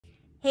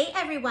Hey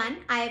everyone,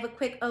 I have a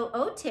quick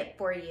OO tip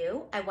for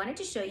you. I wanted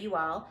to show you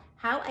all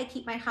how I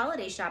keep my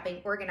holiday shopping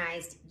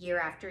organized year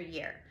after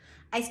year.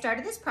 I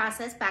started this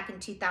process back in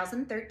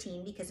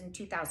 2013 because in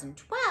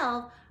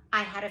 2012,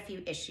 I had a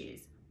few issues.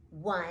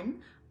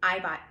 One, I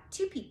bought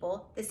two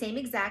people the same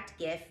exact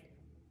gift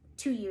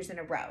 2 years in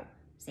a row.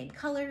 Same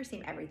color,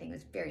 same everything. It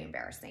was very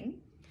embarrassing.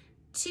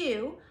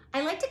 Two,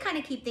 I like to kind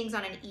of keep things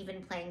on an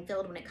even playing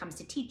field when it comes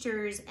to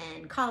teachers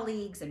and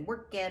colleagues and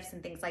work gifts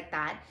and things like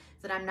that,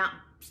 so that I'm not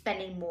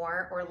spending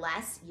more or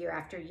less year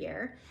after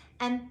year.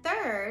 And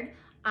third,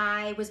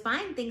 I was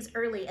buying things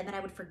early and then I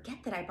would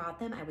forget that I bought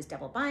them. I was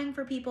double buying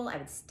for people, I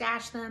would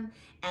stash them,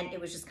 and it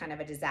was just kind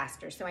of a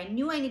disaster. So I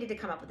knew I needed to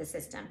come up with a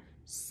system.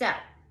 So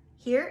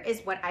here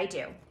is what I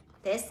do.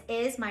 This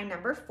is my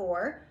number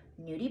 4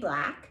 nudie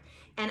black,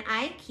 and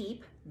I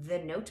keep the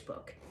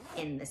notebook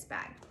in this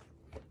bag.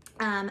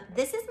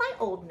 This is my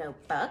old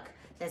notebook.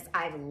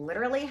 I've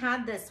literally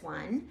had this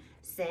one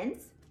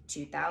since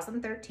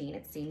 2013.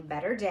 It's seen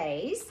better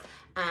days.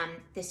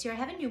 This year I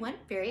have a new one,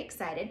 very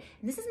excited.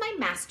 And this is my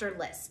master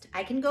list.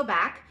 I can go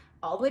back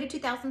all the way to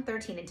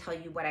 2013 and tell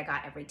you what I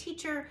got every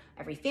teacher,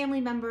 every family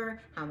member,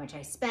 how much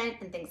I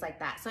spent, and things like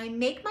that. So I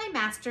make my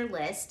master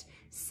list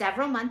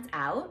several months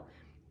out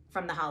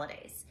from the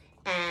holidays,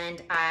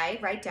 and I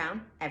write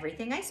down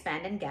everything I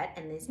spend and get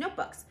in these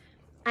notebooks.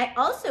 I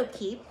also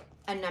keep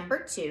a number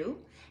 2,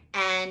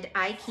 and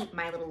I keep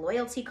my little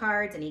loyalty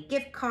cards, any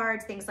gift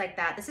cards, things like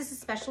that. This is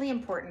especially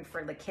important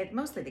for the kid,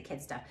 mostly the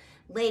kid stuff.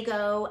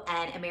 Lego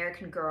and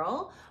American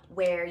Girl,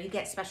 where you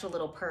get special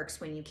little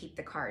perks when you keep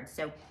the cards.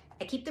 So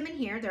I keep them in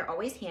here. They're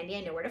always handy.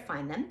 I know where to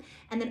find them.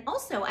 And then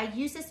also I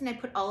use this and I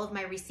put all of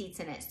my receipts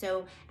in it.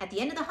 So at the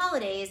end of the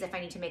holidays, if I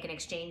need to make an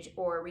exchange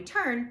or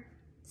return,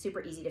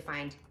 super easy to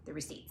find the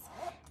receipts.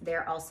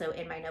 They're also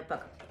in my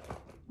notebook.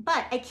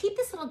 But I keep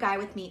this little guy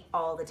with me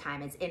all the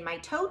time. It's in my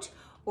tote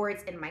or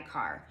it's in my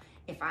car.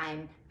 If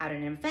I'm at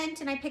an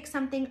event and I pick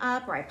something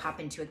up, or I pop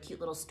into a cute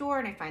little store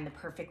and I find the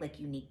perfect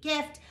unique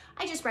gift,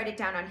 I just write it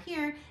down on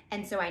here,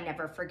 and so I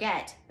never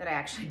forget that I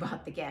actually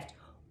bought the gift.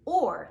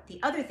 Or the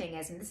other thing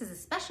is, and this is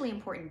especially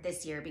important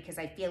this year because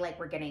I feel like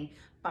we're getting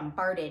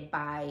bombarded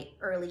by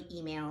early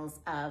emails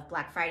of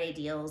Black Friday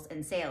deals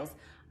and sales,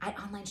 I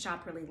online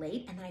shop really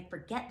late and then I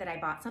forget that I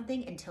bought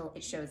something until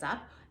it shows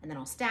up, and then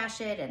I'll stash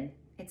it, and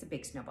it's a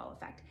big snowball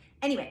effect.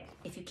 Anyway,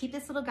 if you keep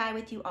this little guy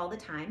with you all the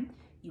time,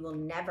 you will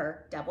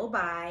never double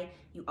buy.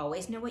 You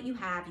always know what you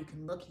have. You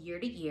can look year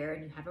to year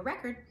and you have a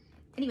record.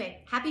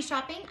 Anyway, happy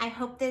shopping. I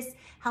hope this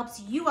helps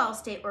you all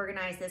stay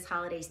organized this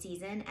holiday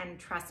season, and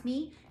trust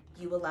me,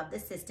 you will love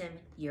this system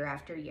year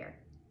after year.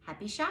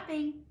 Happy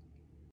shopping.